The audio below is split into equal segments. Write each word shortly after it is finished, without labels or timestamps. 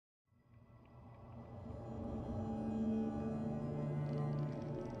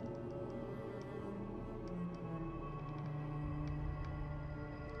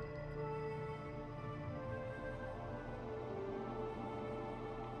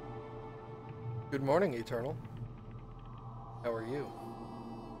Good morning, Eternal. How are you?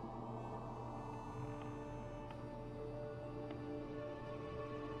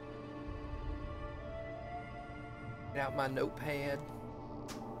 Get out my notepad.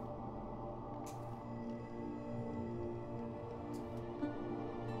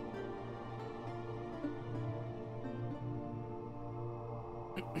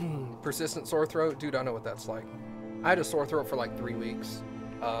 Persistent sore throat? Dude, I know what that's like. I had a sore throat for like 3 weeks.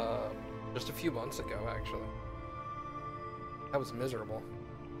 Just a few months ago, actually. That was miserable.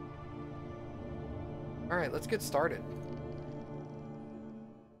 Alright, let's get started.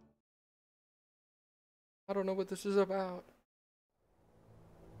 I don't know what this is about.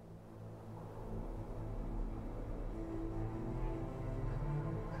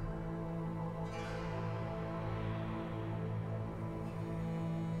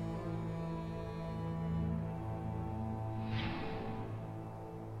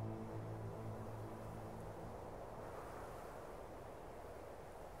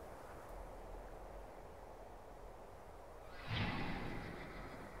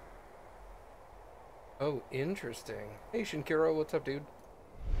 Oh, interesting. Hey, Shinkiro, what's up, dude?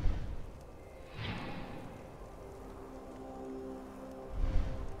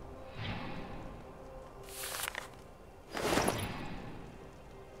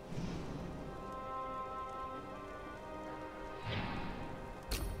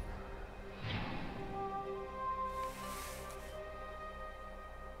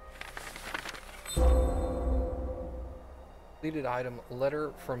 Deleted item,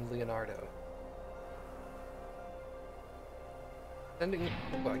 letter from Leonardo. Sending...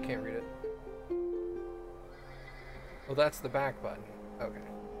 Oh, I can't read it. Oh, that's the back button. Okay.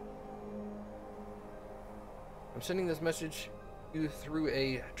 I'm sending this message to you through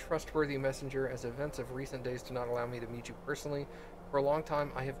a trustworthy messenger, as events of recent days do not allow me to meet you personally. For a long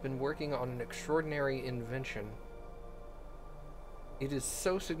time, I have been working on an extraordinary invention. It is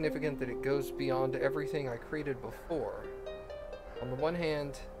so significant that it goes beyond everything I created before. On the one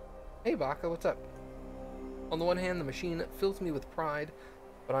hand... Hey, Baka, what's up? On the one hand, the machine fills me with pride,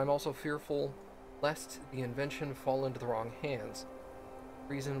 but I'm also fearful lest the invention fall into the wrong hands.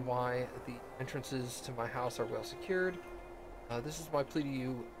 Reason why the entrances to my house are well secured. This is my plea to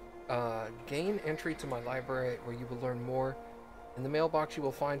you. Gain entry to my library, where you will learn more. In the mailbox you will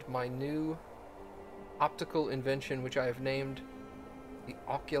find my new optical invention, which I have named the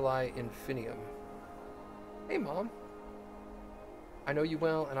Oculi Infinium. Hey, Mom. I know you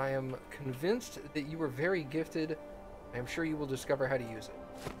well, and I am convinced that you are very gifted. I am sure you will discover how to use it.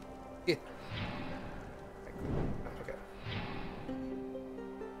 Yeah. Okay.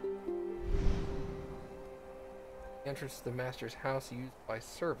 Entrance to the master's house used by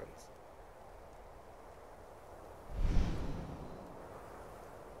servants.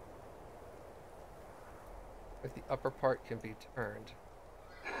 If the upper part can be turned.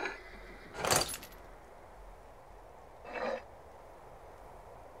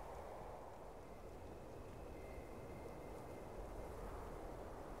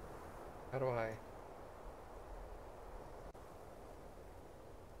 How do I...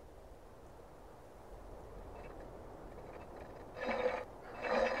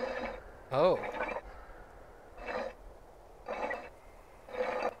 Oh.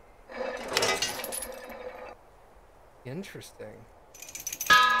 Interesting.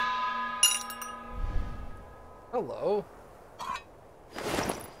 Hello.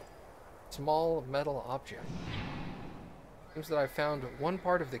 Small metal object. Seems that I found one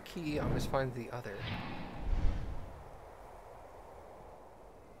part of the key, I must find the other.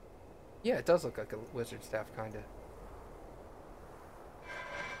 Yeah, it does look like a wizard staff, kinda.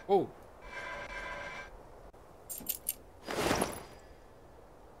 Whoa.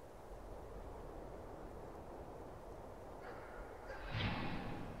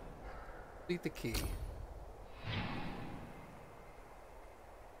 Complete the key.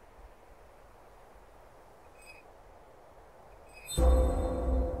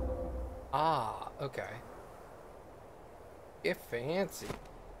 Ah, okay. Get fancy.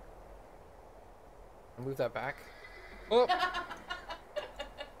 I'll move that back. Oh!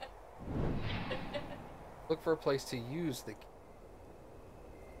 Look for a place to use the key.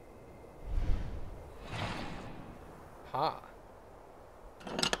 Ha.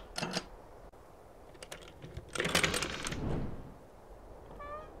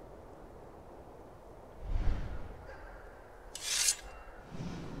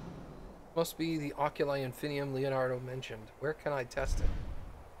 Must be the Oculi Infinium Leonardo mentioned. Where can I test it?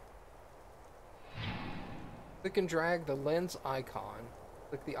 Click and drag the lens icon.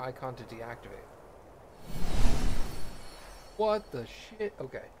 Click the icon to deactivate. What the shit?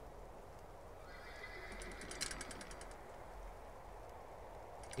 Okay.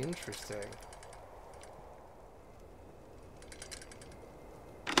 Interesting.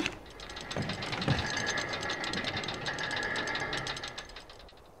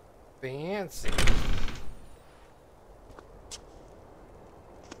 Fancy.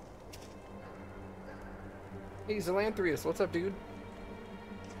 Hey, Zelanthrius, what's up, dude?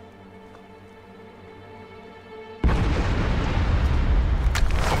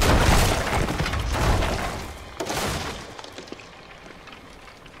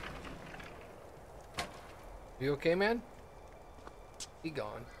 You okay, man? He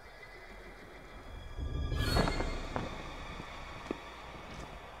gone.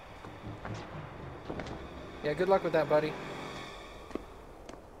 Yeah, good luck with that, buddy.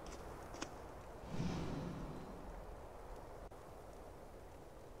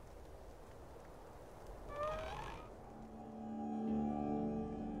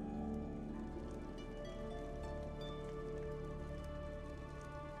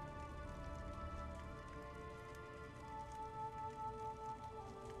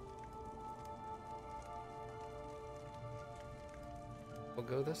 We'll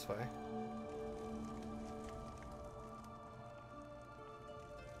go this way.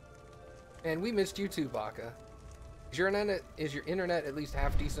 And we missed you too, Baka. Is your internet at least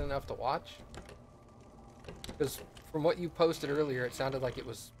half decent enough to watch? Because from what you posted earlier, it sounded like it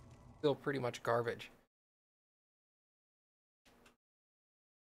was still pretty much garbage.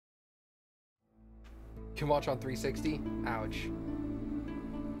 You can watch on 360? Ouch.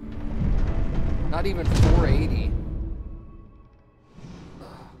 Not even 480. Ugh,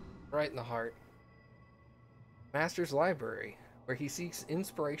 right in the heart. Master's Library, where he seeks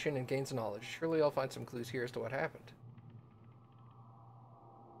inspiration and gains knowledge. Surely I'll find some clues here as to what happened.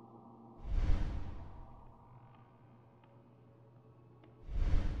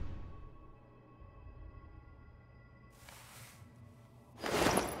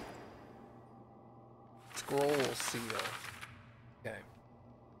 Scroll seal. Okay.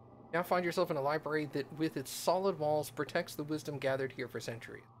 Now find yourself in a library that, with its solid walls, protects the wisdom gathered here for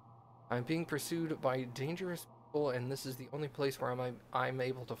centuries. I'm being pursued by dangerous people, and this is the only place where I'm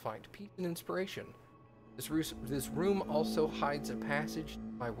able to find peace and inspiration. This room also hides a passage to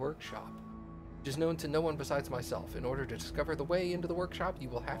my workshop, which is known to no one besides myself. In order to discover the way into the workshop, you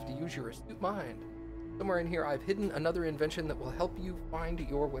will have to use your astute mind. Somewhere in here, I've hidden another invention that will help you find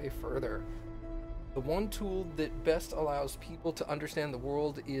your way further. The one tool that best allows people to understand the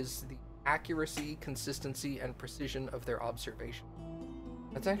world is the accuracy, consistency, and precision of their observation.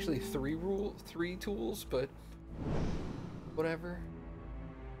 That's actually three tools, but whatever.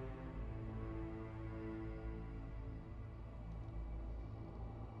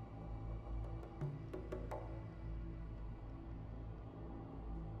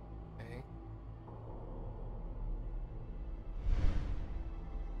 Okay.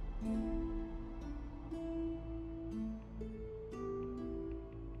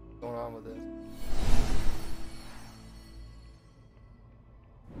 What's going on with this?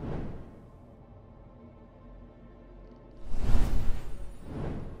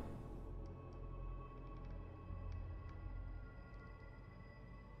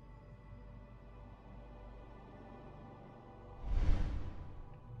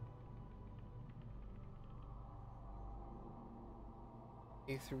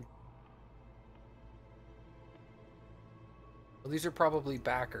 Through. Well, these are probably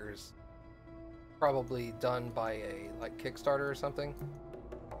backers. Probably done by a like Kickstarter or something.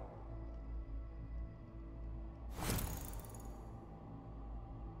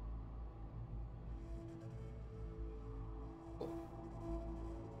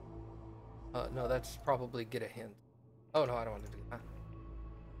 No, that's probably get a hint. Oh no, I don't want to do that.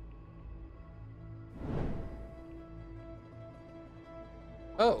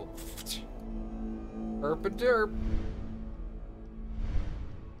 Oh. Herp-a-derp.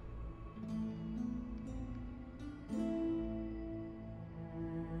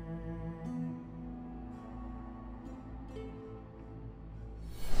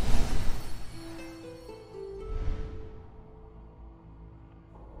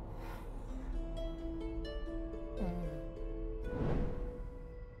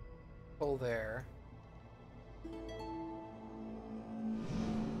 Pull there.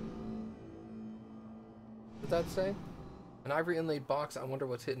 What did that say? An ivory inlaid box. I wonder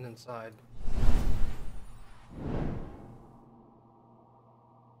what's hidden inside.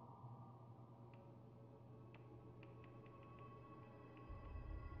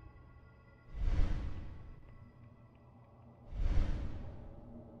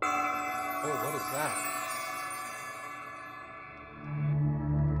 Oh, what is that?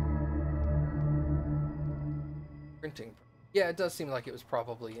 Printing. Yeah, it does seem like it was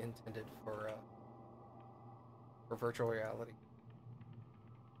probably intended for virtual reality.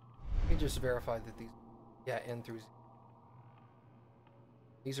 Let me just verify that these, yeah, N through Z.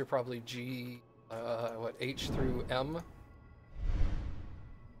 These are probably G, what, H through M?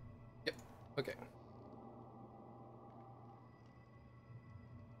 Yep, okay.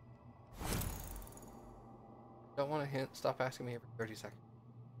 Don't want a hint, stop asking me every 30 seconds.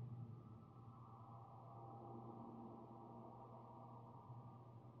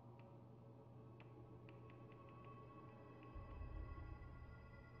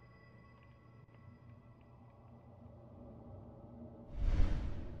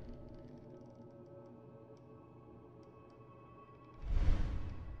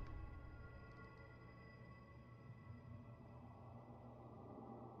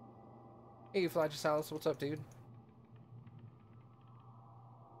 Hey, Flagisaurus, what's up, dude?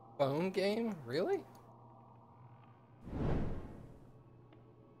 Phone game? Really?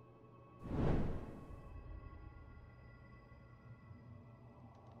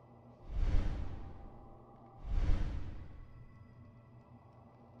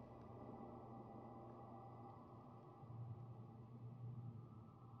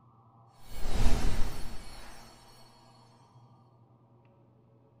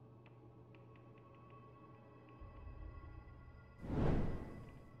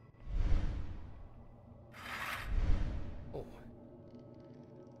 Oh.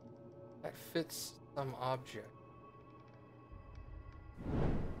 That fits some object.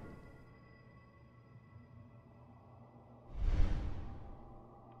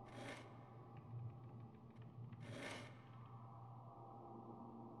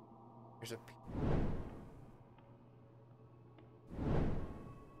 There's a...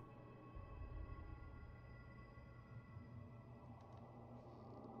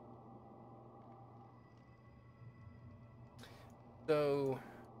 So,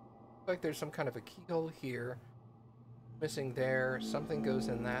 looks like there's some kind of a keyhole here. Missing there. Something goes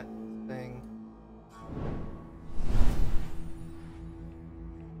in that thing.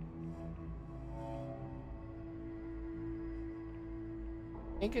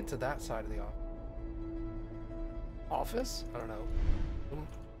 Can't get to that side of the office. Office? I don't know.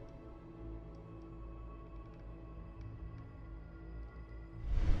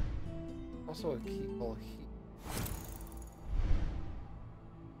 Also a keyhole here.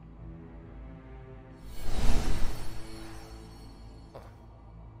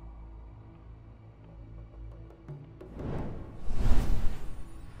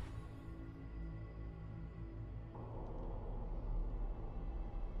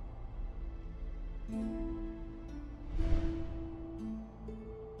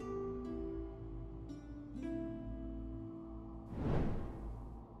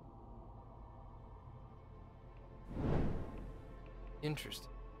 Interesting.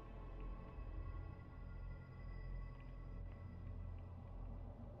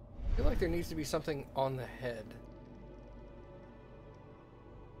 I feel like there needs to be something on the head.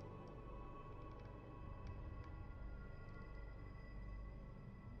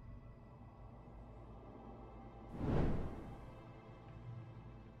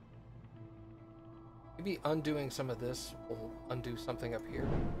 Maybe undoing some of this will undo something up here.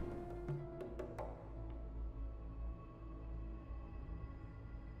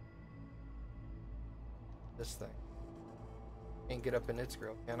 This thing. Can't get up in its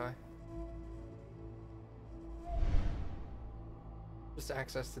grill, can I? Just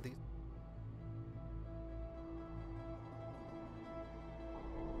access to these.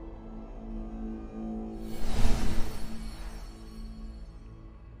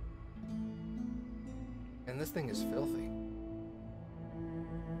 And this thing is filthy.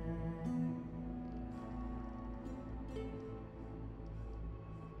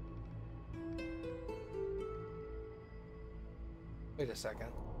 Wait a second.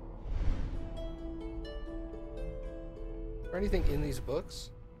 Is there anything in these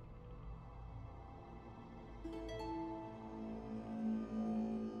books?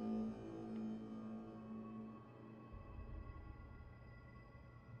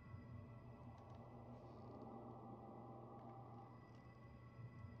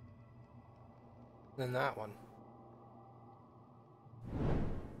 Then that one.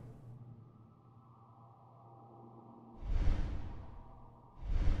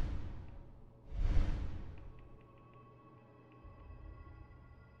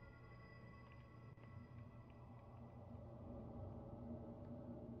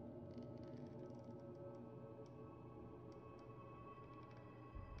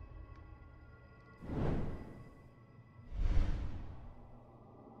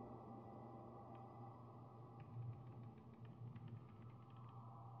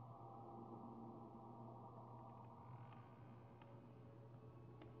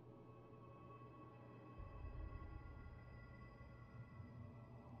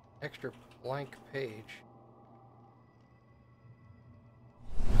 extra blank page.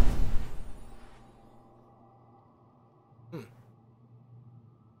 Hmm.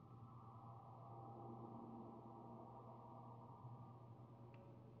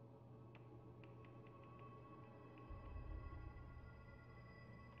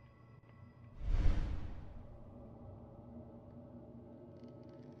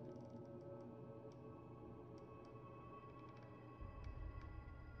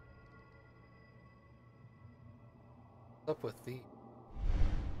 What's up with the...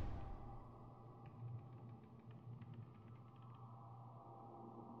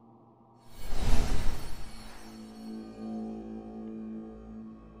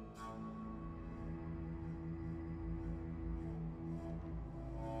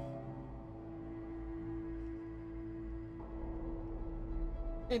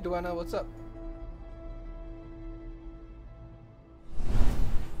 Hey, Duana, what's up?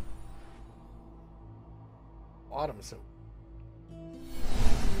 Autumn symbol.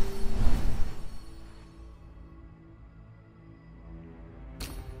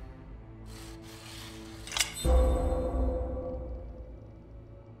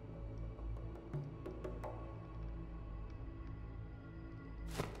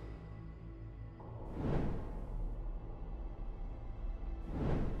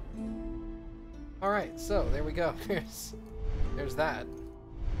 Alright, so there we go. There's that.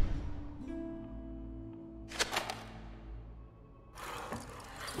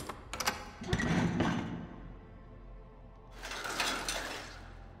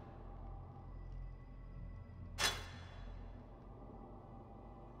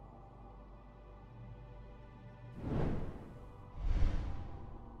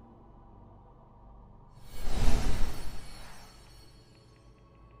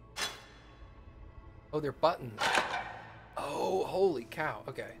 Oh, they're buttons. Oh, holy cow.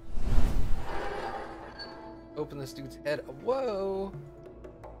 Okay. Open this dude's head. Whoa.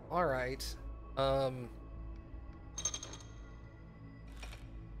 All right.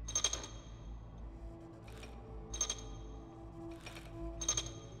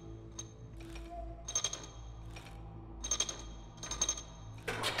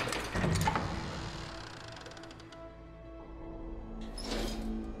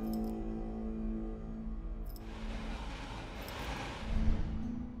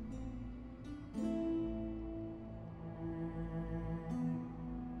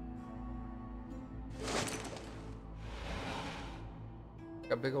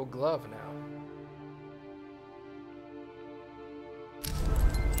 A big old glove now.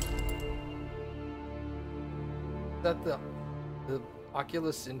 Is that the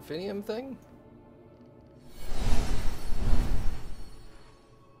Oculus Infinium thing?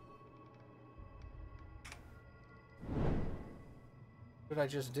 What did I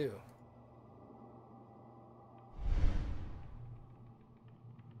just do?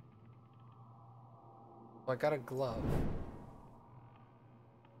 Well, I got a glove.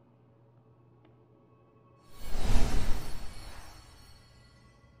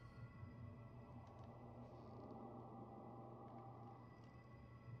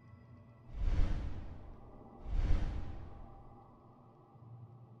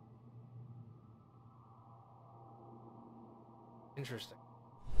 Interesting.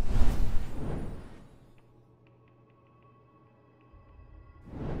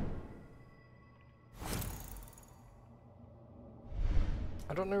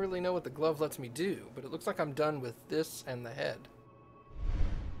 I don't really know what the glove lets me do, but it looks like I'm done with this and the head.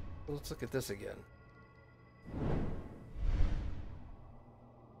 Let's look at this again.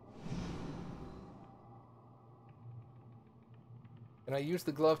 Can I use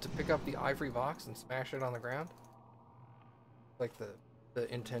the glove to pick up the ivory box and smash it on the ground? Like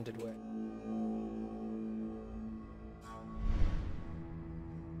the intended way.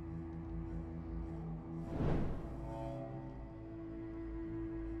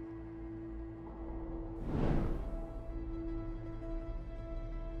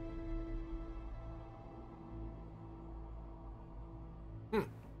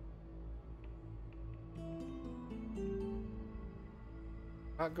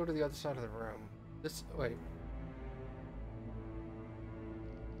 I'll go to the other side of the room. This, wait.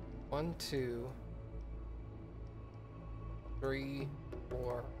 1, 2, 3,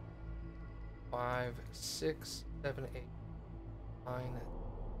 4, 5, 6, 7, 8, 9,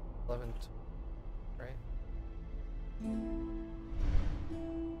 11, 12, right?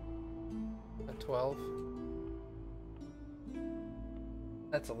 12.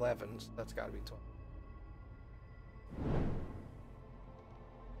 That's 11, so that's gotta be 12.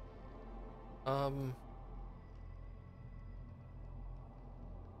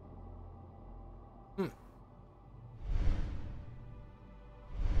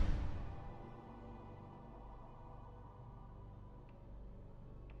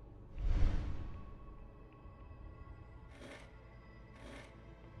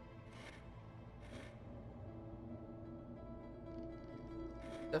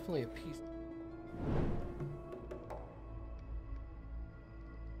 Definitely a piece.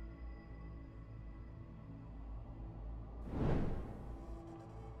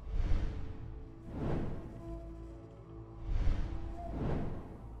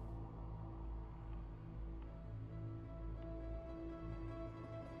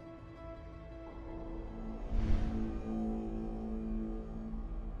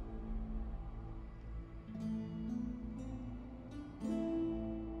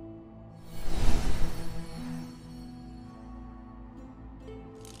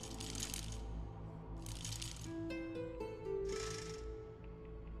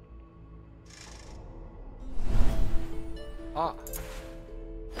 Ah.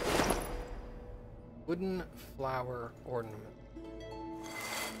 Wooden flower ornament.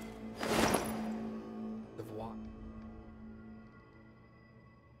 Of what?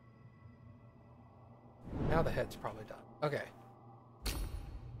 Now the head's probably done. Okay.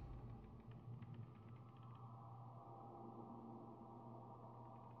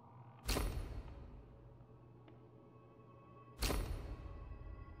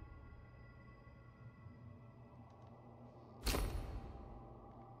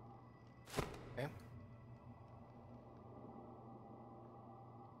 Okay.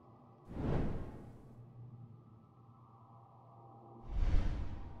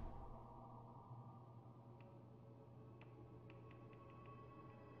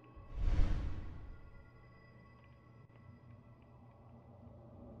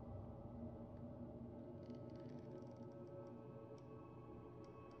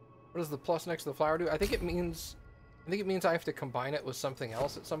 What does the plus next to the flower do? I think it means I have to combine it with something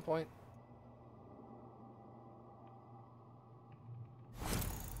else at some point.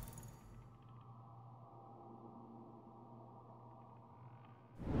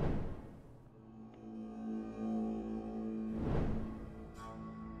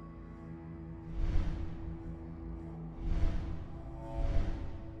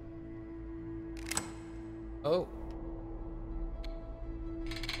 Oh.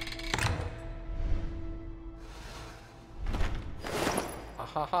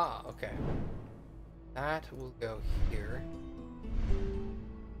 Ahaha, okay. That will go here.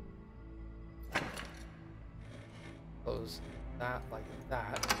 Close that like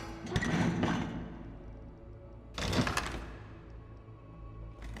that.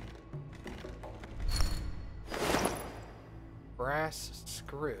 Brass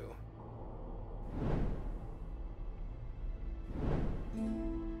screw.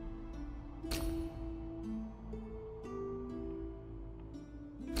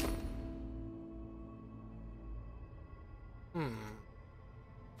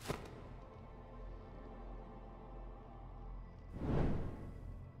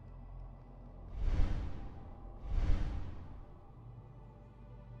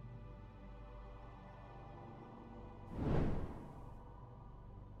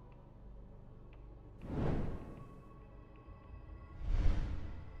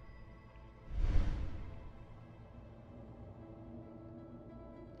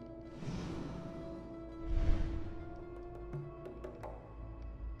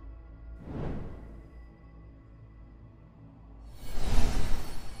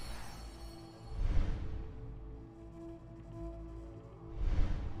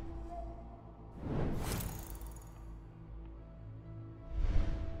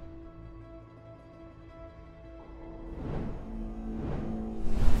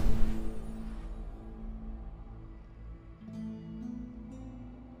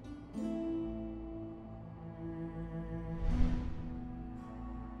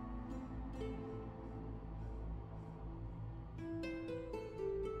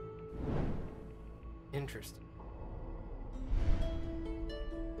 Interesting.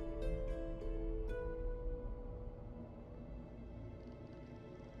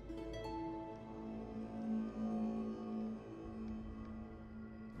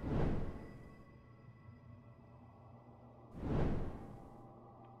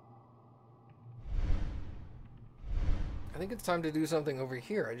 I think it's time to do something over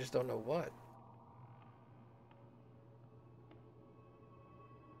here. I just don't know what.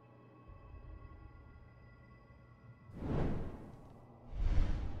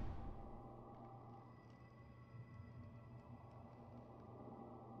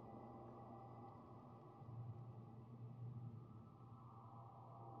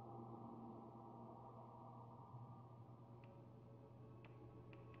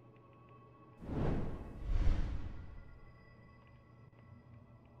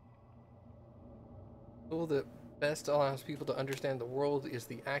 Tool that best allows people to understand the world is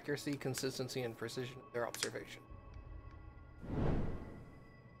the accuracy, consistency, and precision of their observation.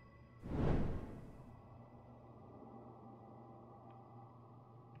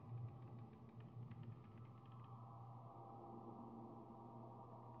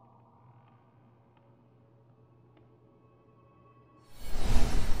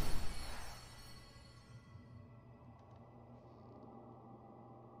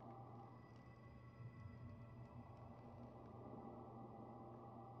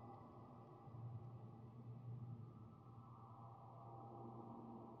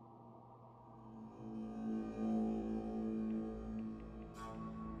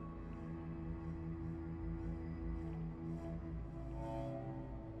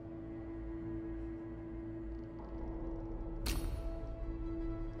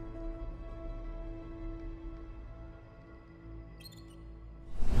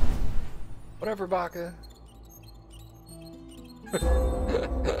 Whatever, Baka.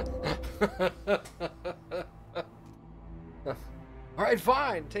 Alright,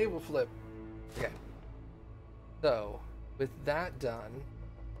 fine. Table flip. Okay. So, with that done,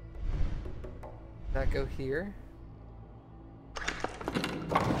 that go here.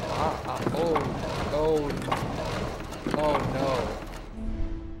 Oh no.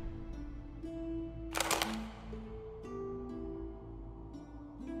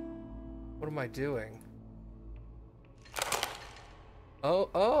 What am I doing?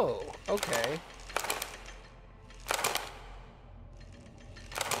 Oh, okay.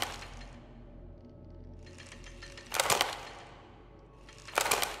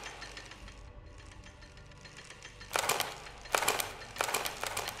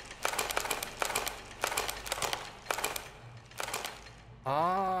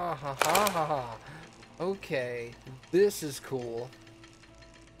 Ah, ha ha ha ha. Okay, this is cool.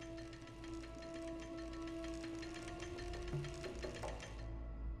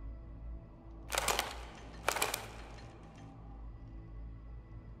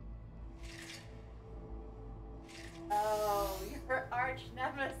 Oh, your arch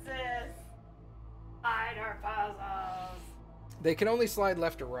nemesis. Spider puzzles. They can only slide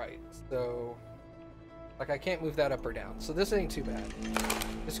left or right, so like I can't move that up or down. So this ain't too bad.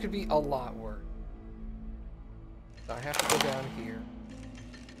 This could be a lot worse. So I have to go down here.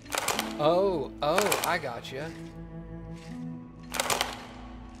 Oh, I gotcha.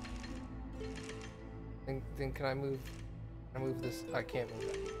 Then can I move this? I can't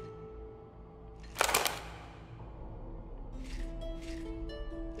move that.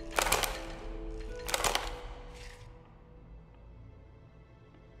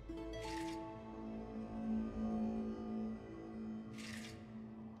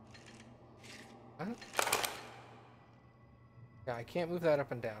 Huh? Yeah, I can't move that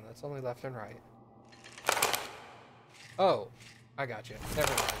up and down. That's only left and right. Oh, I gotcha.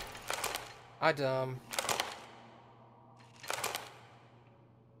 Never mind. I dumb.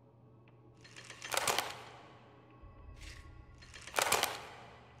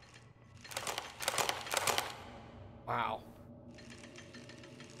 Wow.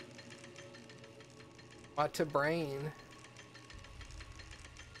 What to brain?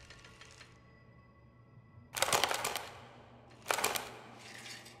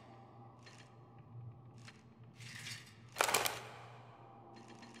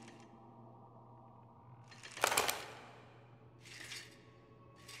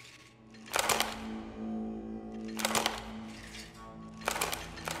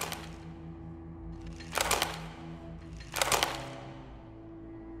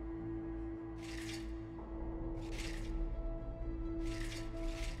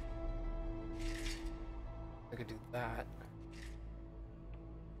 I could do that.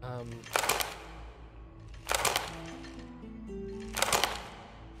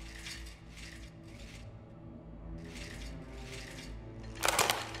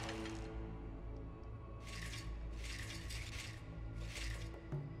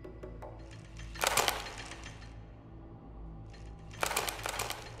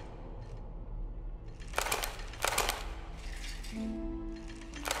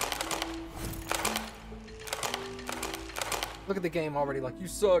 Look at the game already like, you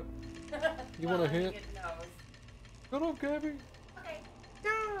suck. You want a hint? Shut up, Gabby. Okay.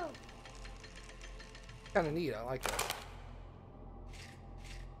 No. Kind of neat. I like that.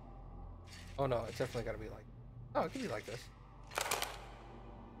 Oh no, it's definitely got to be like. Oh, it could be like this.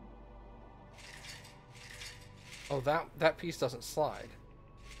 Oh, that piece doesn't slide.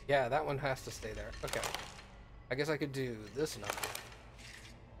 Yeah, that one has to stay there. Okay. I guess I could do this now.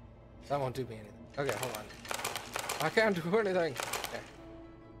 That won't do me anything. Okay, hold on. I can't do anything.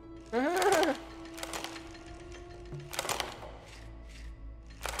 Okay.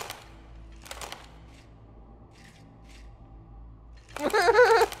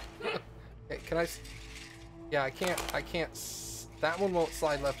 Okay, can I? Yeah, I can't. That one won't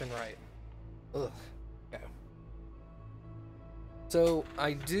slide left and right. Ugh. Okay. So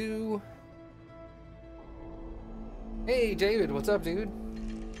I do. Hey, David, what's up, dude?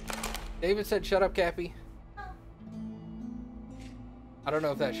 David said, "Shut up, Cappy." I don't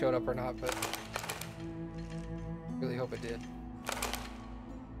know if that showed up or not, but really hope it did.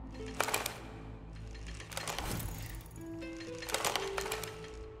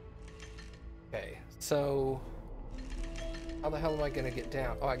 Okay, so how the hell am I gonna get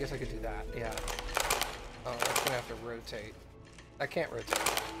down? Oh, I guess I could do that. Yeah. Oh, that's gonna have to rotate. I can't rotate.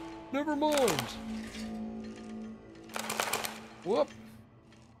 Never mind. Whoop.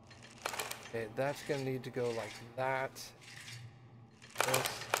 Okay, that's gonna need to go like that. This.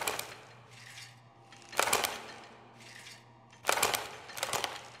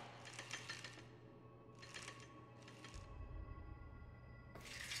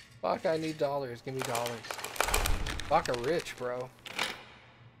 Fuck, I need dollars. Give me dollars. Baka rich, bro.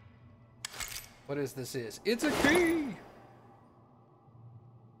 What is this is? It's a key!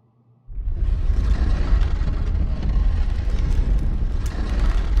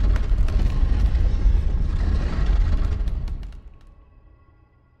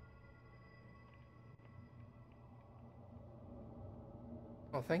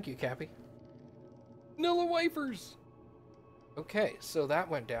 Oh, thank you, Cappy. Vanilla wafers! Okay, so that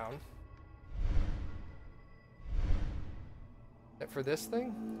went down. Is that for this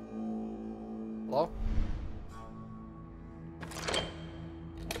thing? Hello?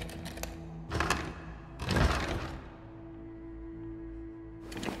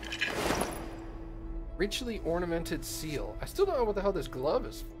 Richly ornamented seal. I still don't know what the hell this glove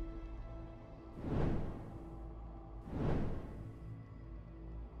is for.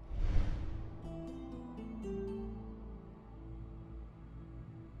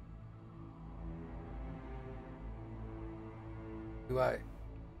 Do I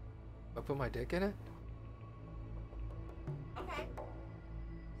put my dick in it? Okay.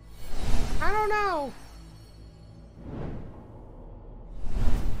 I don't know.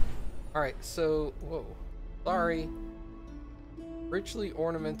 Alright, so, whoa. Sorry. Richly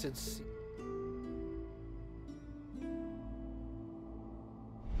ornamented seal.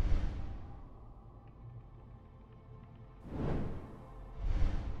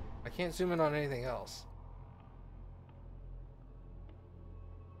 I can't zoom in on anything else.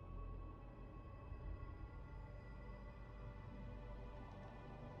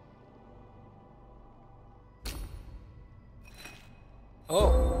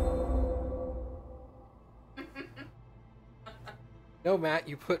 Oh. No, Matt,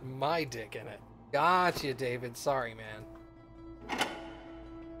 you put my dick in it. Gotcha, David. Sorry, man.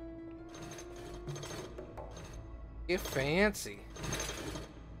 Get fancy.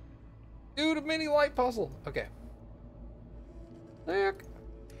 Dude, a mini light puzzle. Okay. Sick.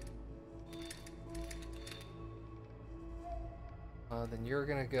 Then you're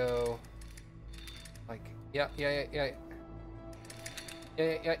gonna go like, yeah. Yeah.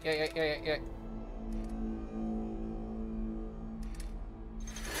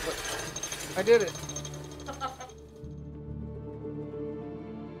 Look, I did it.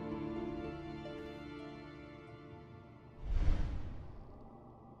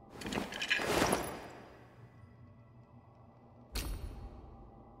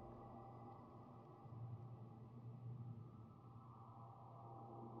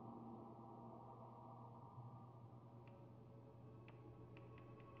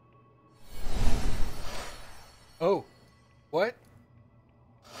 Oh, what?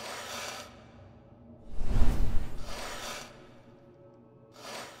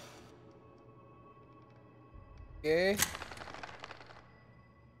 Okay.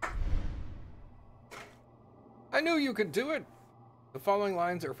 I knew you could do it. The following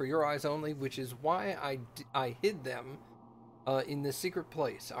lines are for your eyes only, which is why I hid them in this secret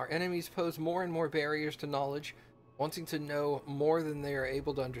place. Our enemies pose more and more barriers to knowledge, wanting to know more than they are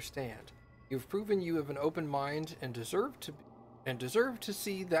able to understand. You've proven you have an open mind and deserve to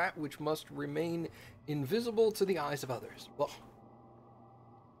see that which must remain invisible to the eyes of others. Well,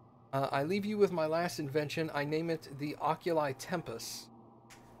 I leave you with my last invention. I name it the Oculi Tempus.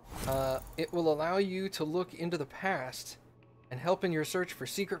 It will allow you to look into the past and help in your search for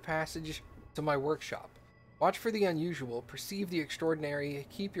secret passage to my workshop. Watch for the unusual, perceive the extraordinary,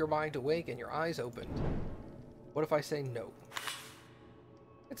 keep your mind awake and your eyes open. What if I say no?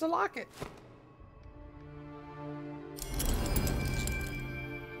 It's a locket.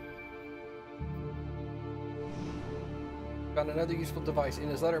 Found another useful device. In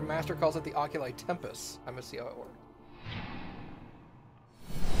his letter, Master calls it the Oculi Tempus. I must see how it works.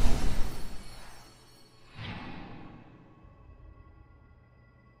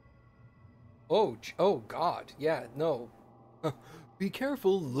 Oh God. Yeah, no. Be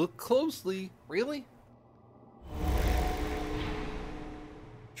careful, look closely. Really?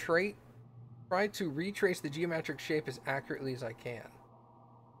 Try to retrace the geometric shape as accurately as I can.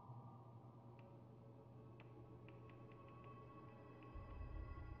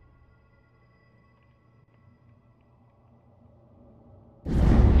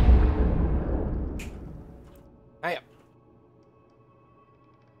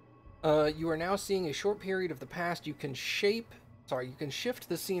 You are now seeing a short period of the past. You can shift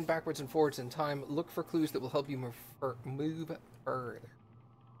the scene backwards and forwards in time. Look for clues that will help you move further.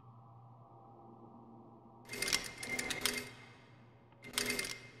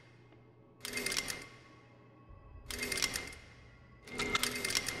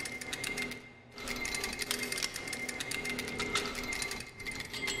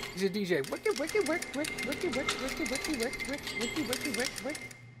 He's a DJ. Wiki wiki wick wick wiki wick wiki wiki wick wick wiki wiki wick wick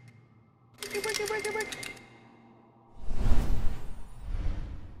wiki wiki wiki wick.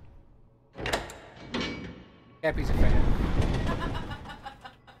 Happy's a fan.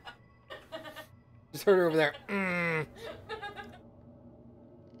 Just heard her over there.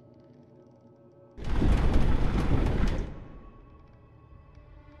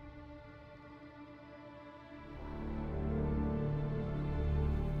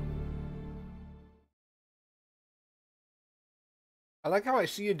 I like how I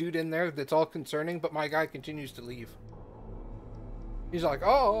see a dude in there that's all concerning, but my guy continues to leave. He's like,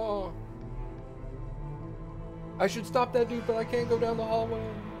 oh, I should stop that dude, but I can't go down the hallway.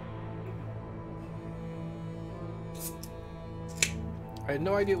 I had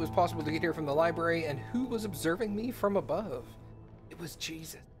no idea it was possible to get here from the library, and who was observing me from above? It was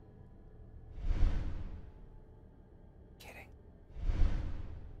Jesus. Kidding.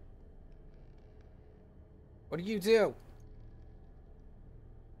 What do you do?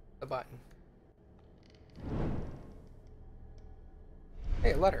 A button.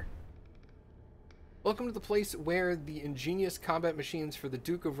 Hey, a letter. Welcome to the place where the ingenious combat machines for the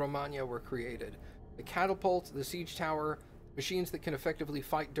Duke of Romagna were created. The catapult, the siege tower, machines that can effectively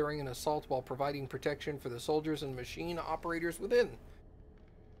fight during an assault while providing protection for the soldiers and machine operators within.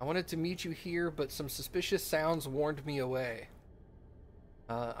 I wanted to meet you here, but some suspicious sounds warned me away.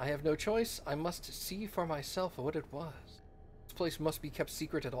 I have no choice. I must see for myself what it was. This place must be kept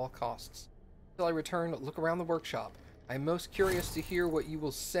secret at all costs. Until I return, look around the workshop. I am most curious to hear what you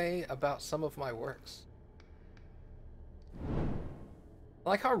will say about some of my works. I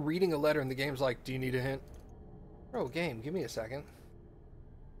like how reading a letter in the game's like, do you need a hint? Bro, game, give me a second.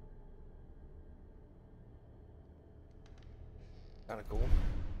 Kinda cool.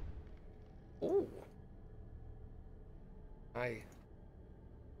 Ooh. Can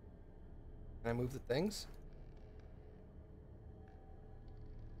I move the things?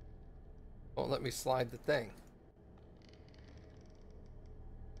 Won't let me slide the thing.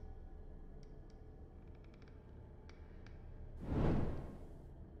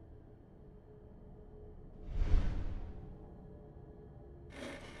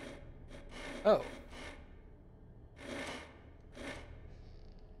 Oh.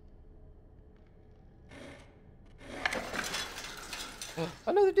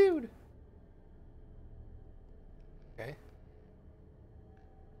 Another dude. Okay.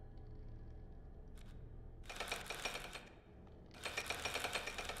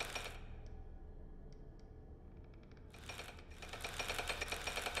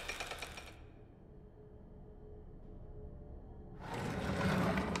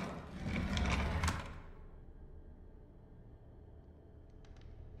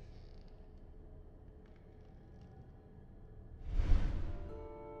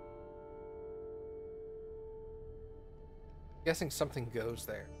 Guessing something goes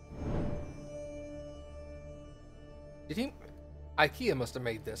there. Did he? IKEA must have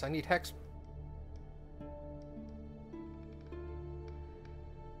made this. I need hex.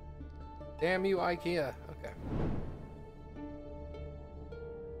 Damn you, IKEA. Okay.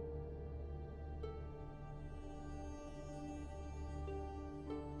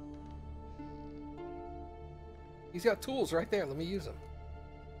 He's got tools right there. Let me use them.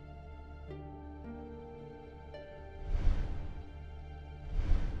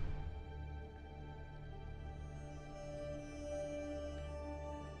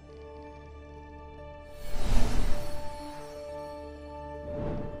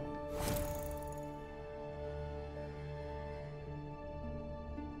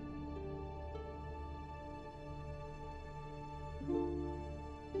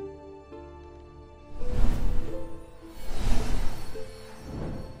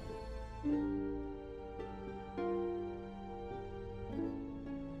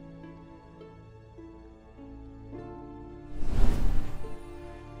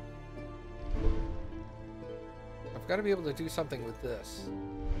 Got to be able to do something with this.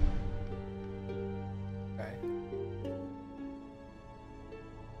 Okay.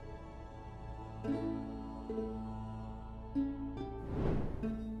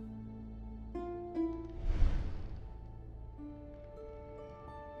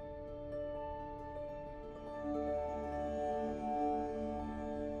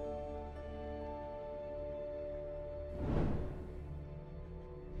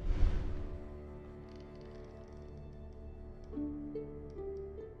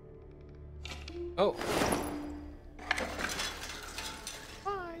 Oh.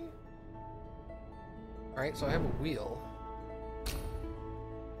 Hi. Alright, so I have a wheel.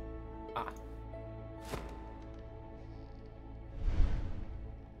 Ah.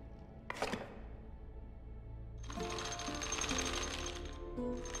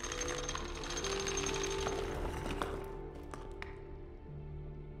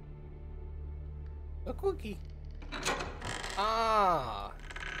 A cookie. Ah.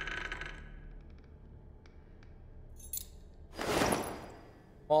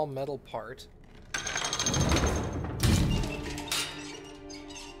 Small metal part.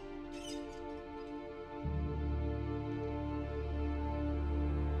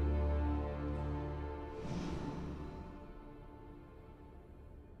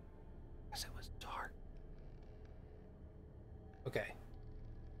 Because it was dark. Okay.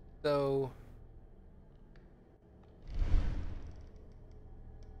 So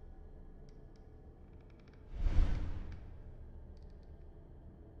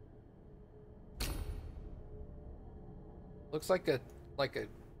looks like a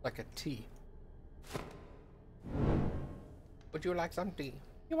tea. Would you like some tea?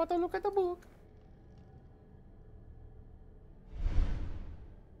 You want to look at the book?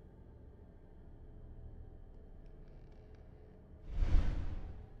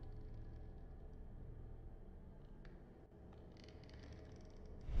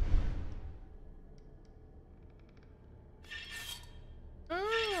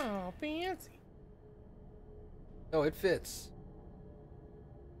 Oh, fancy. No, it fits.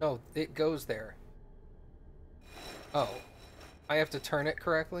 No, it goes there. Oh. I have to turn it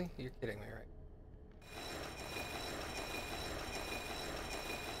correctly? You're kidding me, right?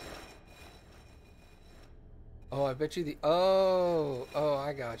 Oh, I bet you the... Oh! Oh,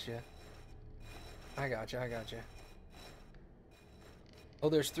 I gotcha. I gotcha. Oh,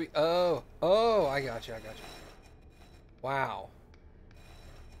 there's 3... Oh! Oh, I gotcha. Wow.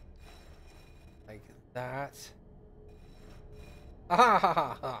 Like that. Ah ha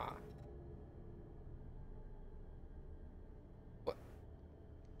ha ha! What?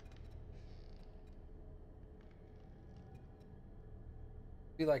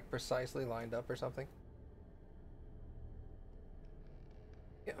 Be like precisely lined up or something?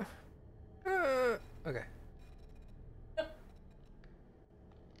 Yeah. Okay.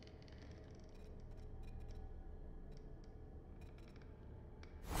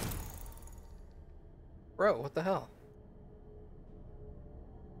 Bro, what the hell?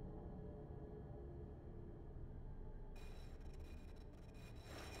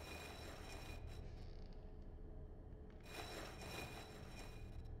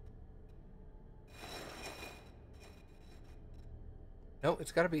 No,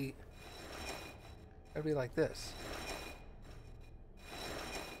 it's gotta be like this.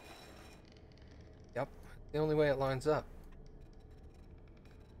 Yep, the only way it lines up.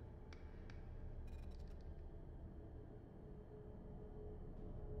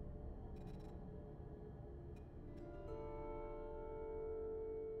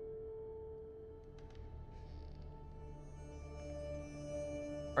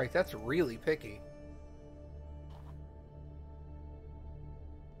 Alright, that's really picky.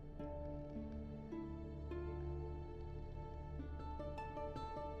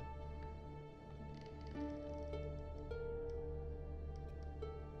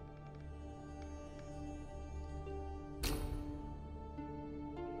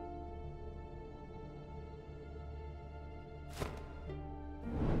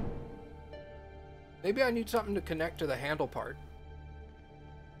 Maybe I need something to connect to the handle part.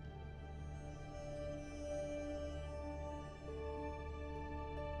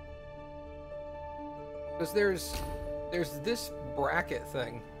 Because there's this bracket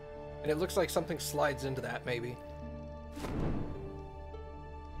thing, and it looks like something slides into that, maybe.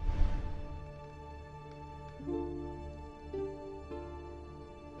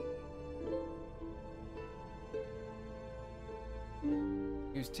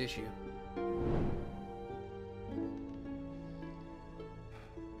 Use tissue.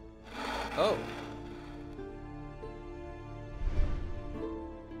 Oh.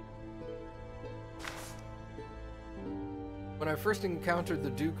 When I first encountered the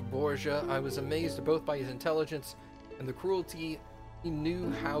Duke Borgia, I was amazed both by his intelligence and the cruelty he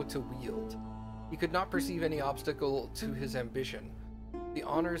knew how to wield. He could not perceive any obstacle to his ambition, the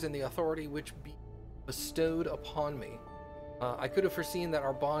honors and the authority which be bestowed upon me. I could have foreseen that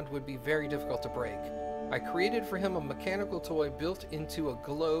our bond would be very difficult to break. I created for him a mechanical toy built into a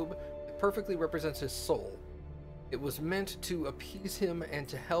globe that perfectly represents his soul. It was meant to appease him and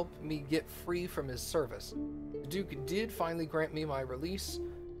to help me get free from his service. The Duke did finally grant me my release,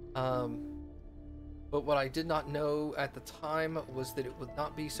 but what I did not know at the time was that it would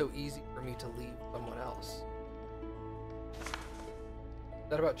not be so easy for me to leave someone else. Is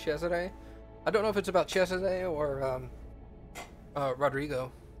that about Cesare? I don't know if it's about Cesare or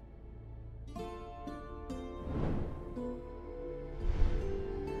Rodrigo.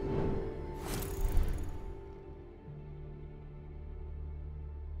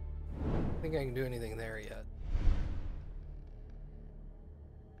 think I can do anything there yet.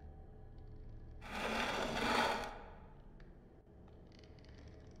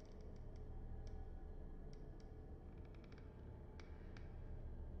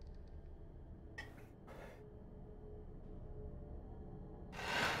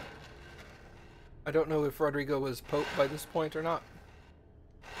 I don't know if Rodrigo was Pope by this point or not.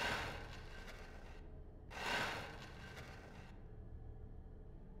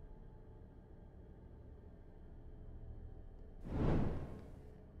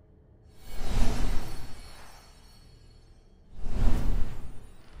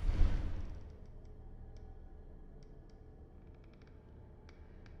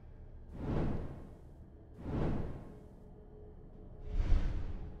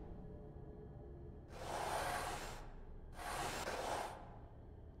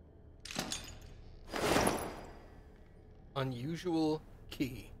 Unusual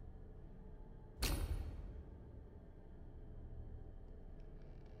key.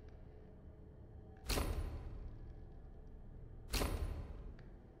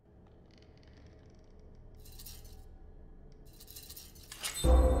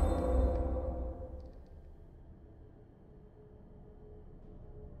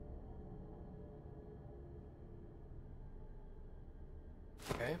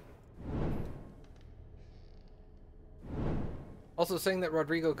 Okay. Also, saying that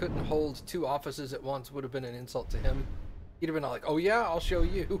Rodrigo couldn't hold two offices at once would have been an insult to him. He'd have been like, oh yeah, I'll show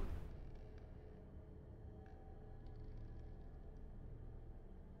you.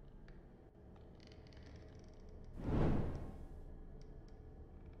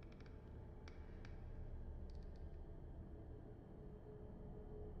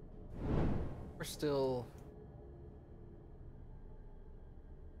 We're still...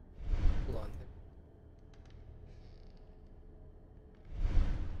 Hold on.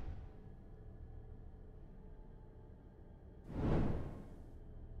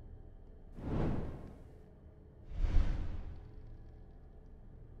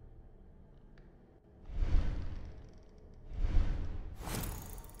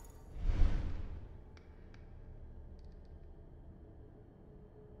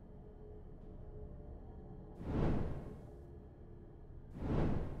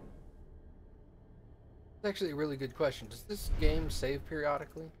 It's actually a really good question. Does this game save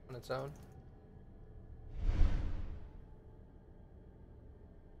periodically on its own?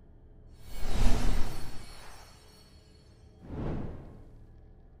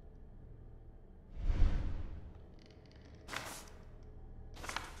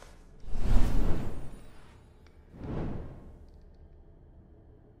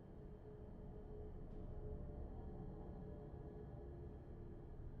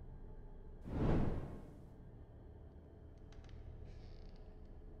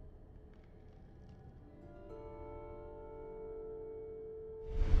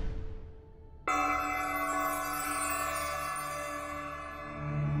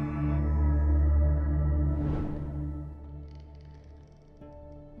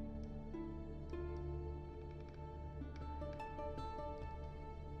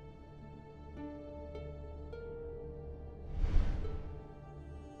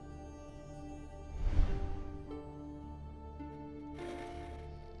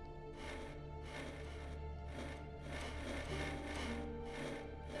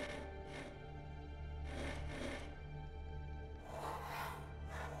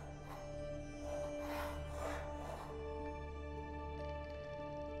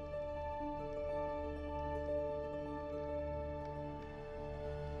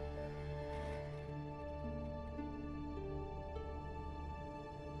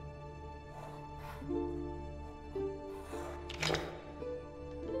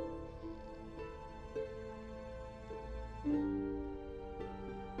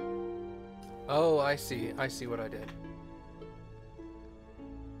 Oh, I see. I see what I did.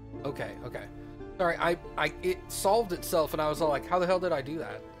 Okay, okay. Sorry, it solved itself and I was all like, how the hell did I do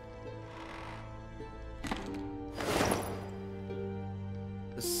that?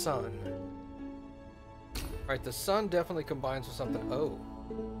 The sun. Alright, the sun definitely combines with something. Oh.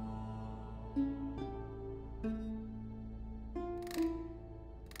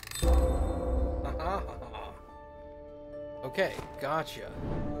 Okay, gotcha.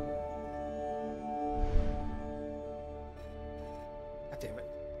 God damn it.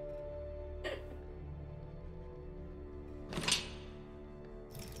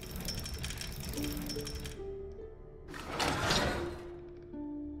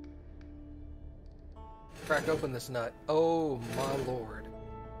 Crack open this nut. Oh my lord.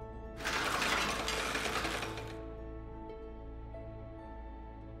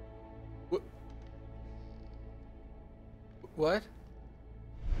 What?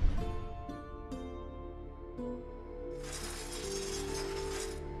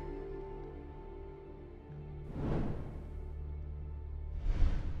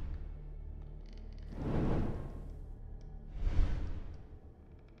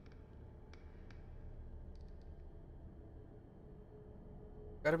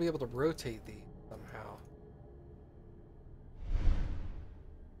 Gotta be able to rotate these somehow.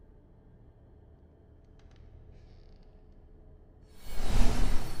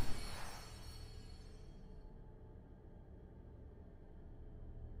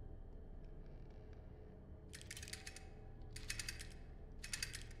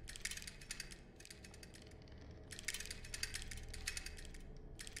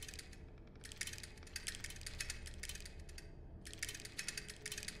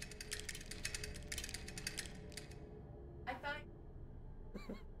 I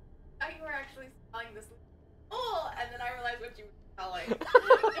thought you were actually spelling this. Oh, and then I realized what you were spelling.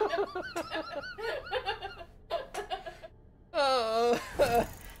 Oh,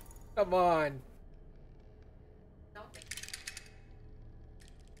 come on. Don't think.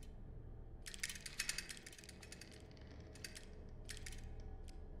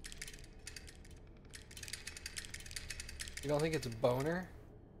 You don't think it's a boner?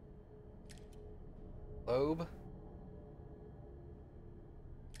 Lobe?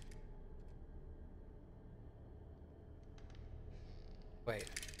 Wait.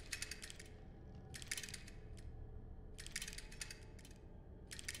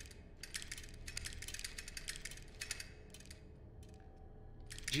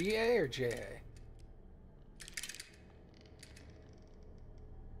 GA or JA?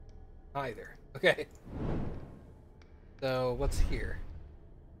 Either. Okay. So, what's here?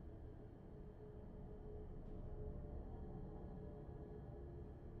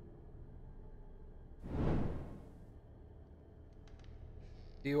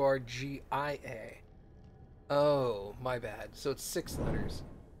 DRGIA. Oh, my bad. So it's 6 letters.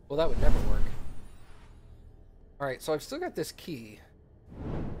 Well, that would never work. Alright, so I've still got this key.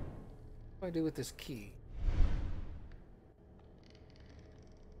 What do I do with this key?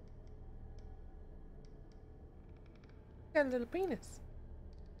 Got a little penis.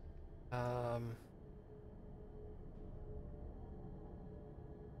 Oh,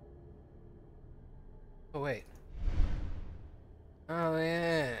 wait. Oh,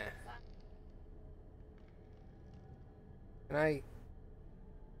 yeah. Can I...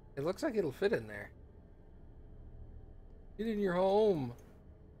 It looks like it'll fit in there. Get in your home.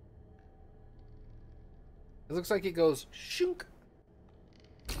 It looks like it goes shunk.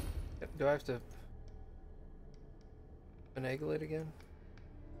 Do I have to finagle it again?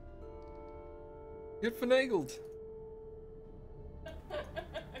 Get finagled.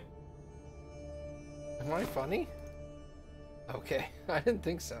 Am I funny? Okay, I didn't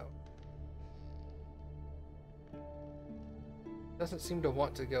think so. Doesn't seem to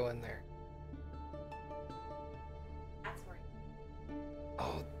want to go in there. That's where.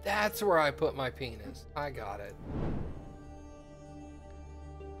 Oh, that's where I put my penis. I got it.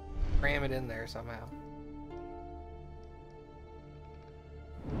 Cram it in there somehow.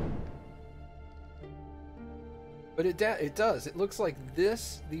 But it does. It looks like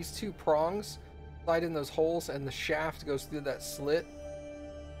these 2 prongs slide in those holes and the shaft goes through that slit.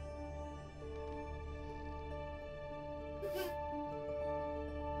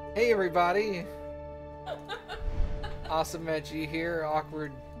 Hey everybody! AwesomeMattG here.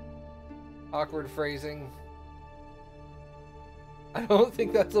 Awkward phrasing. I don't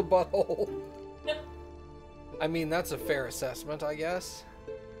think that's a butthole. I mean, that's a fair assessment, I guess.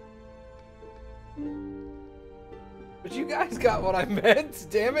 But you guys got what I meant,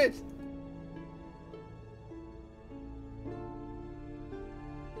 damn it!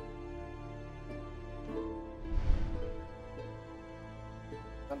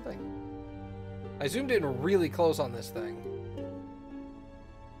 Something. I zoomed in really close on this thing.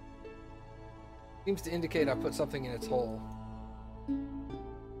 Seems to indicate I put something in its hole.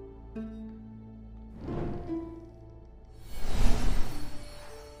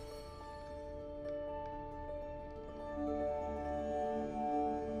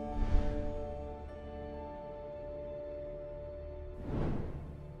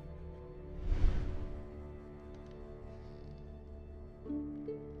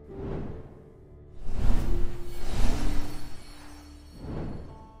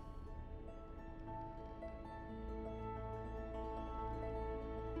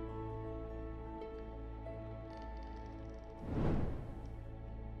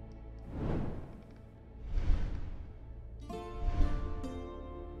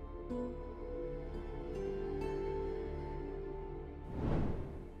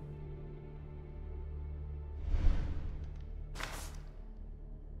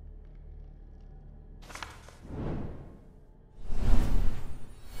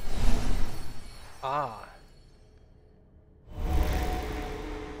 Ah.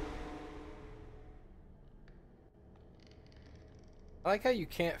 I like how you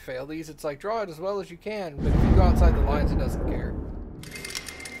can't fail these. It's like, draw it as well as you can, but if you go outside the lines, it doesn't care.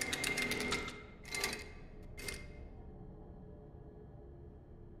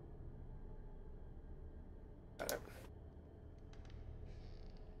 Got it.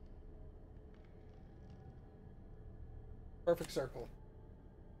 Perfect circle.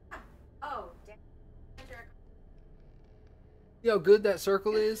 Oh, damn. You know how good that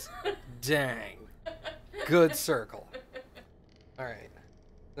circle is? Dang. Good circle. Alright.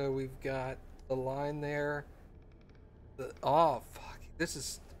 So we've got the line there. Oh, fuck. This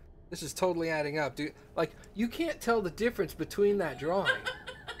is totally adding up, dude. Like, you can't tell the difference between that drawing.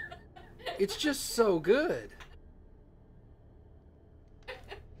 It's just so good.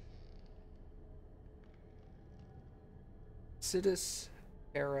 Sidus,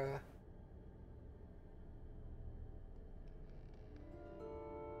 Terra.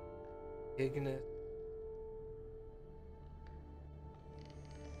 Ignis.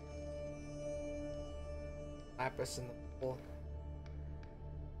 Lapis in the pool.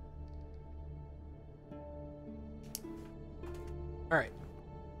 Alright.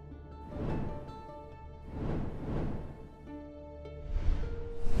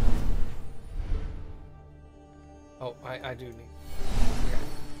 Oh, I do need. Okay.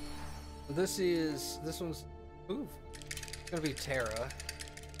 So this one's move. It's gonna be Terra.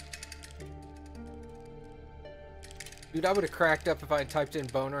 Dude, I would have cracked up if I had typed in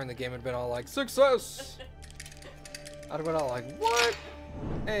boner and the game had been all like, success! I'd have been all like, what?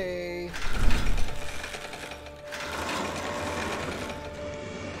 Hey.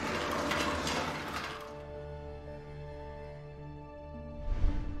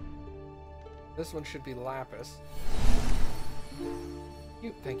 This one should be Lapis.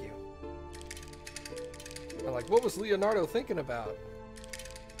 Thank you. I'm like, what was Leonardo thinking about?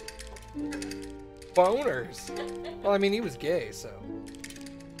 Boners. Well, I mean, he was gay, so.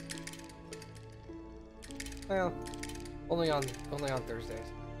 Well, only on Thursdays.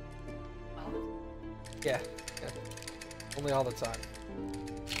 Yeah. Only all the time.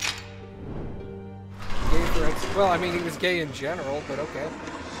 Gay for Ezio. Well, I mean, he was gay in general, but okay.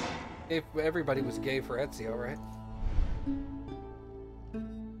 Everybody was gay for Ezio, right?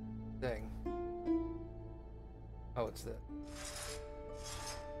 Dang. Oh, it's this.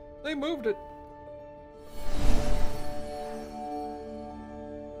 They moved it.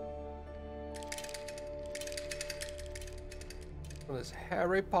 Well, it's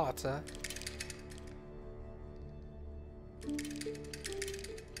Harry Potter.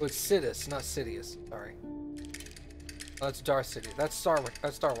 Oh, it's Sidus, not Sidious. Sorry. Oh, that's Darth Sidious. That's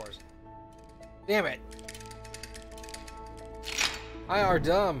Star Wars. Damn it. I are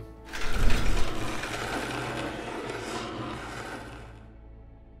dumb.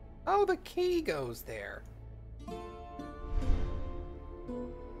 Oh, the key goes there.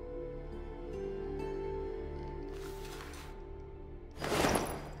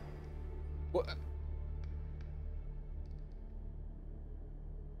 What?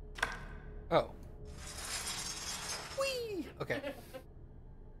 Oh. Whee! Okay.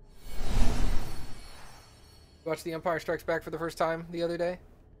 Watched The Empire Strikes Back for the first time the other day.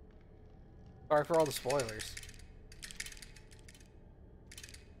 Sorry for all the spoilers.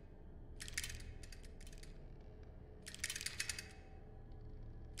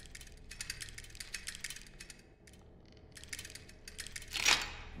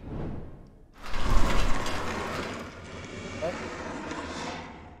 What?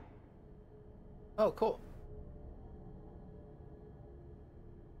 Oh, cool.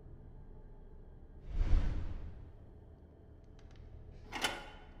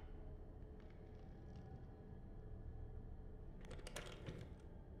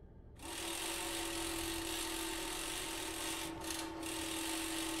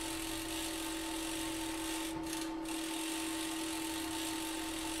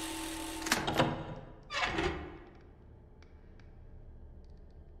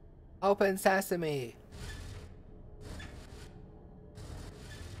 Open sesame.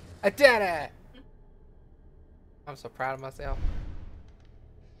 I did it! I'm so proud of myself.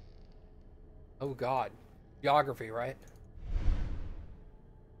 Oh god. Geography, right?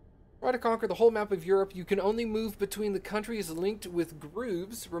 Try to conquer the whole map of Europe. You can only move between the countries linked with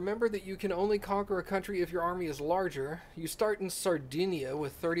grooves. Remember that you can only conquer a country if your army is larger. You start in Sardinia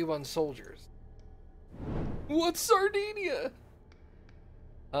with 31 soldiers. What's Sardinia?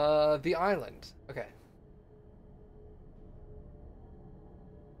 The island. Okay.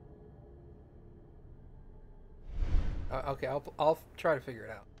 Okay, I'll try to figure it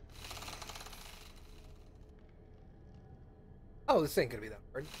out. Oh, this ain't gonna be that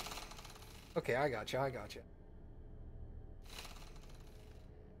hard. Okay, I got you. I got you.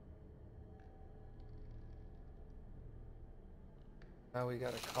 Now we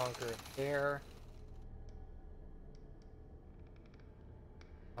gotta conquer it there.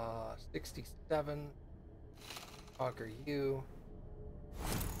 67. Conquer you.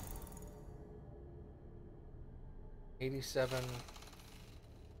 87.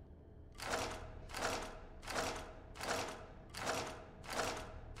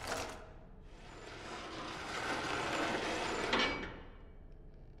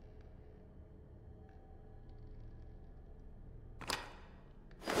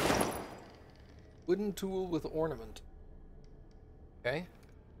 Wooden tool with ornament. Okay.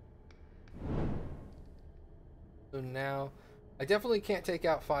 So now, I definitely can't take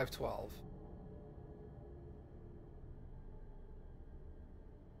out 512.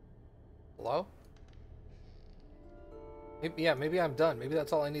 Hello? Maybe, yeah, maybe I'm done. Maybe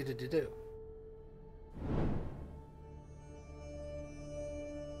that's all I needed to do.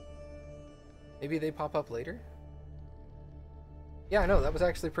 Maybe they pop up later? Yeah, I know, that was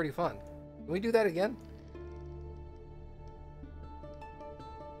actually pretty fun. Can we do that again?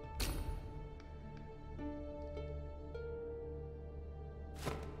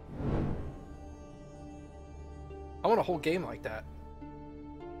 I want a whole game like that.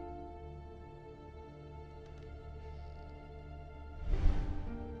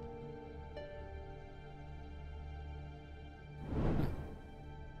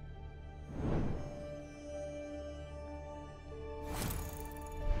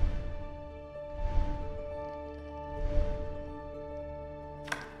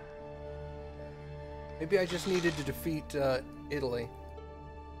 Maybe I just needed to defeat Italy.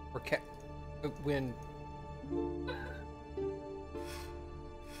 Or win.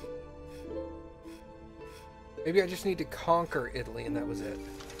 Maybe I just need to conquer Italy and that was it.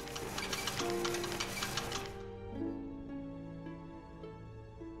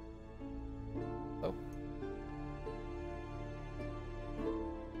 Oh.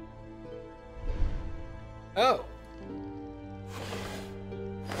 Oh!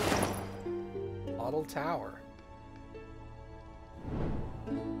 Model tower.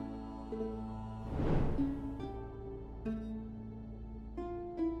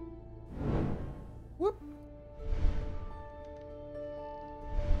 Whoop.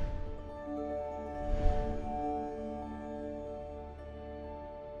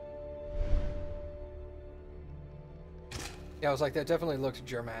 Yeah, I was like, that definitely looks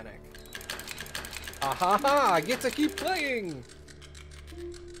Germanic. Ahaha! I get to keep playing!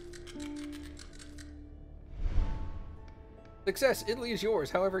 Success! Italy is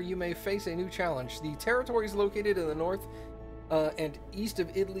yours. However, you may face a new challenge. The territories located in the north and east of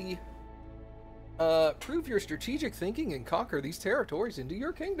Italy. Prove your strategic thinking and conquer these territories into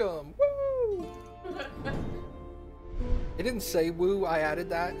your kingdom. Woo! It didn't say woo. I added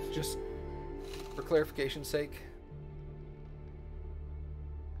that just for clarification's sake.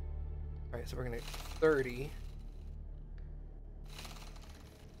 All right, so we're gonna 30.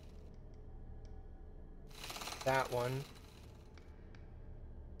 That one.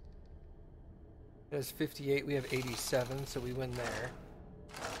 It has 58. We have 87, so we win there.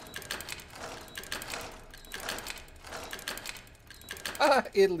 Ah,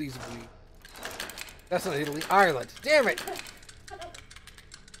 Italy's weak. That's not Italy. Ireland. Damn it!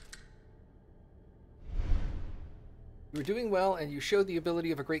 You were doing well, and you showed the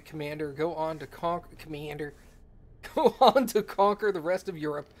ability of a great commander. Go on to conquer... Commander. Go on to conquer the rest of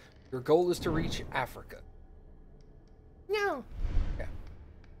Europe. Your goal is to reach Africa. No. Okay.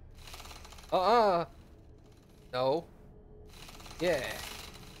 No. Yeah.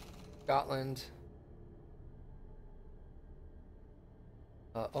 Scotland.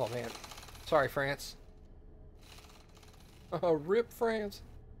 Oh, man. Sorry, France. Rip France.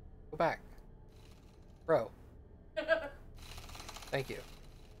 Go back. Bro. Thank you.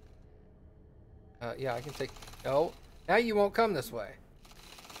 Yeah, I can take... No. Now you won't come this way.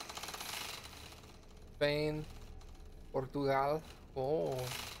 Spain. Portugal. Oh,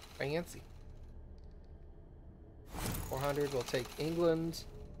 fancy. 400. We'll take England.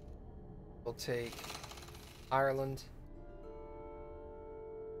 We'll take Ireland.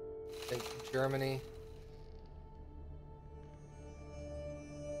 Take Germany.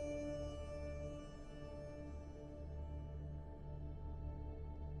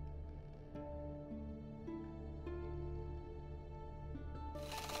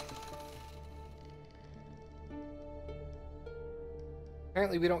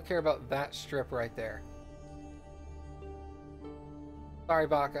 Apparently we don't care about that strip right there. Sorry,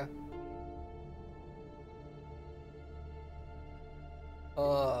 Baka.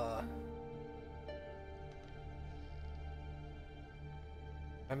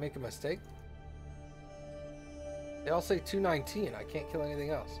 I make a mistake? They all say 219. I can't kill anything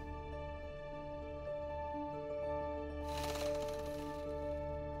else.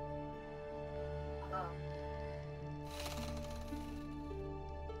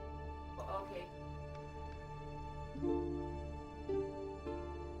 Okay.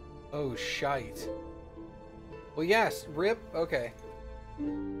 Oh, shite. Well, yes, rip. Okay.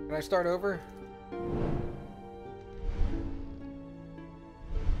 Can I start over?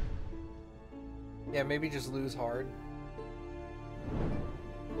 Yeah, maybe just lose hard.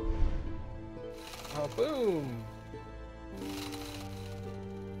 Oh, boom!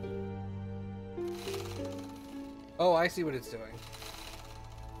 Oh, I see what it's doing.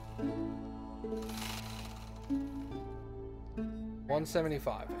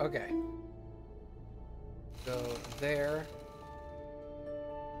 175. Okay. So there.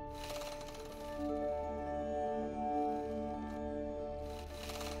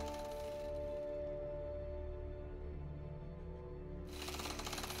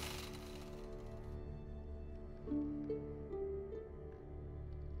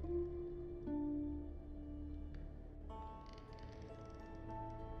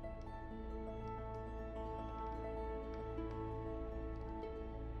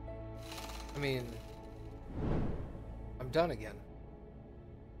 I mean, I'm done again.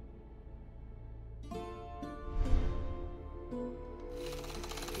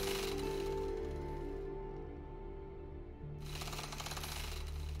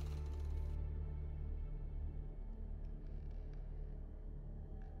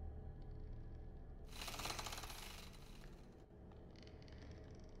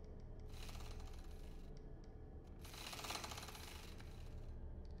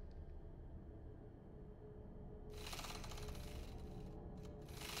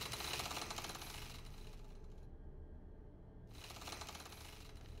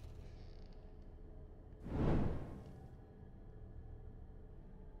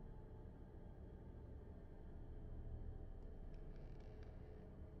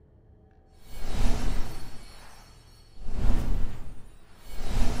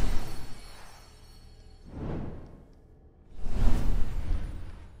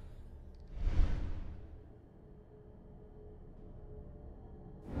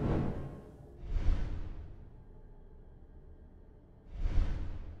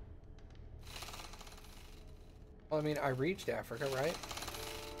 Well, I mean, I reached Africa, right?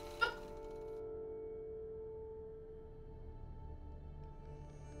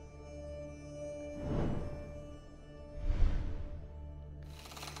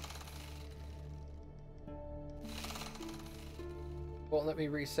 Won't let me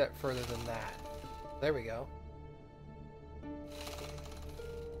reset further than that. There we go.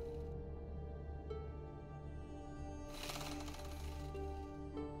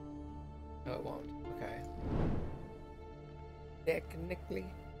 No, it won't. Okay. Technically.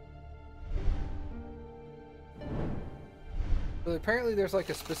 So apparently there's like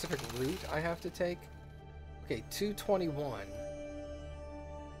a specific route I have to take. Okay, 221.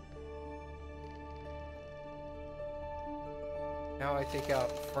 Now I take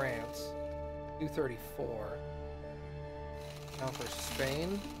out France. 234. Now for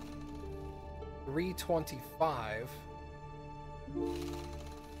Spain. 325.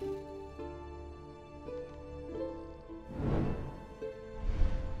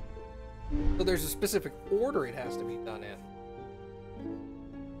 So there's a specific order it has to be done in.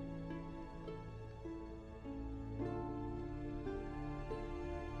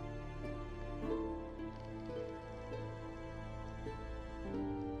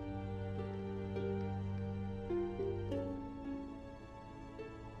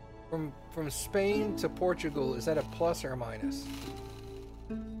 From Spain to Portugal, is that a plus or a minus?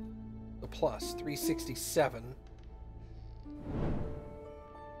 The plus, 367.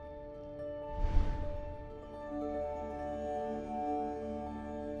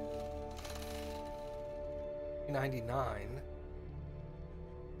 $99.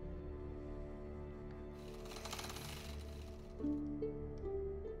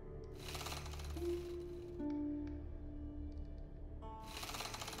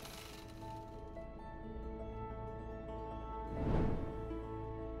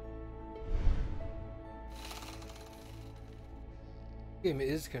 Game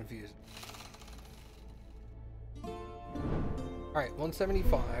is confusing. Alright,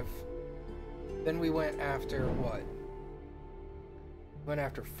 175. Then we went after what? Went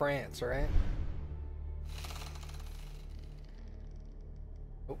after France, right?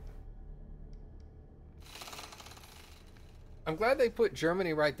 Oh. I'm glad they put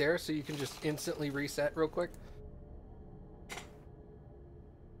Germany right there so you can just instantly reset real quick.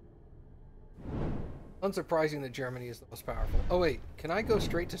 Unsurprising that Germany is the most powerful. Oh wait, can I go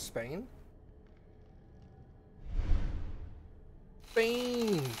straight to Spain?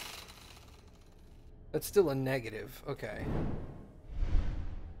 Spain! That's still a negative. Okay.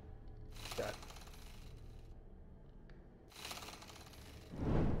 That.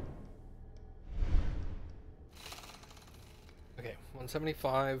 Okay,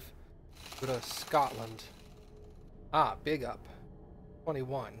 175. Go to Scotland. Ah, big up.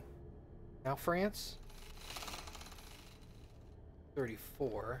 21. Now France.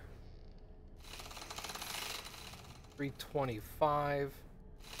 34. 325.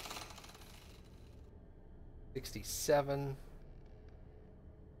 67.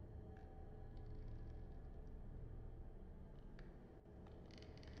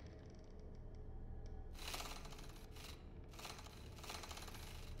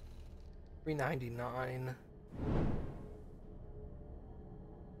 $399.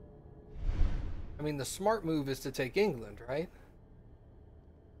 I mean, the smart move is to take England, right?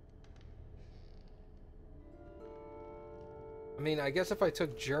 I mean, I guess if I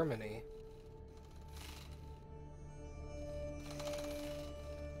took Germany...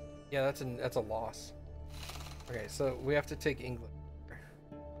 Yeah, that's a loss. Okay, so we have to take England.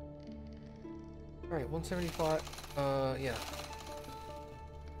 Alright, 175. Yeah.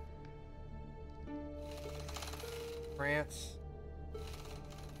 France.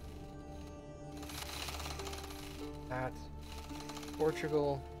 That.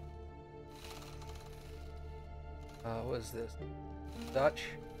 Portugal. What is this? Dutch?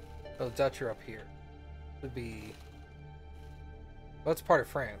 Oh, Dutch are up here. Would be... Well, that's part of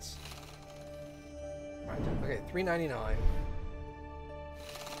France. Right. Okay, $399.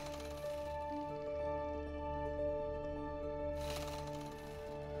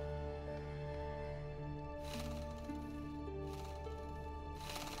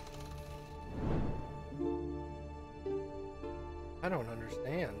 I don't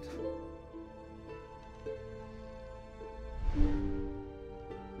understand.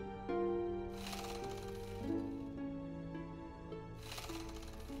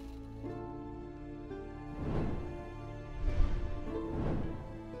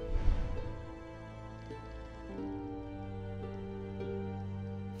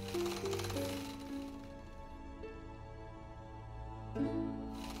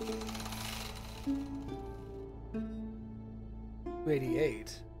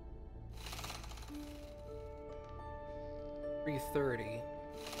 $288. 330.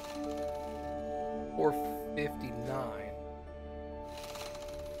 459.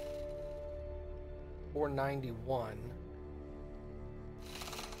 491.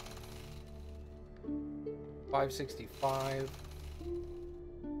 565.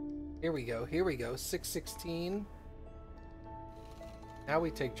 Here we go. Here we go. 616. Now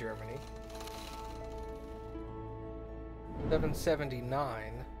we take Germany.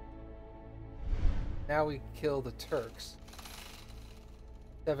 779. Now we kill the Turks.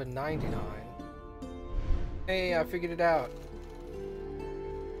 799. Hey, I figured it out.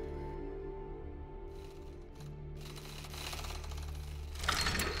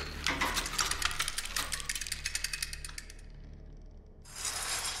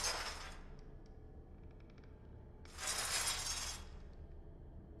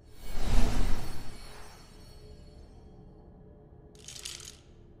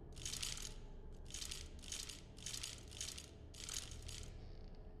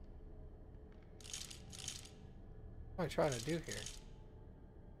 What am I trying to do here?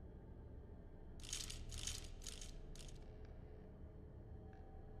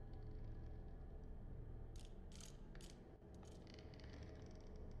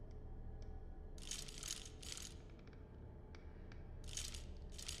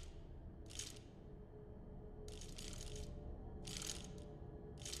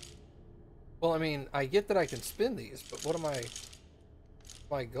 Well, I mean, I get that I can spin these, but what am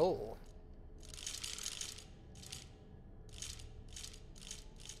my goal?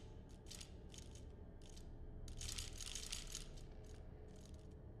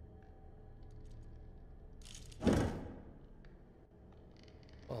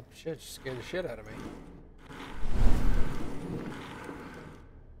 Well, shit, scared the shit out of me.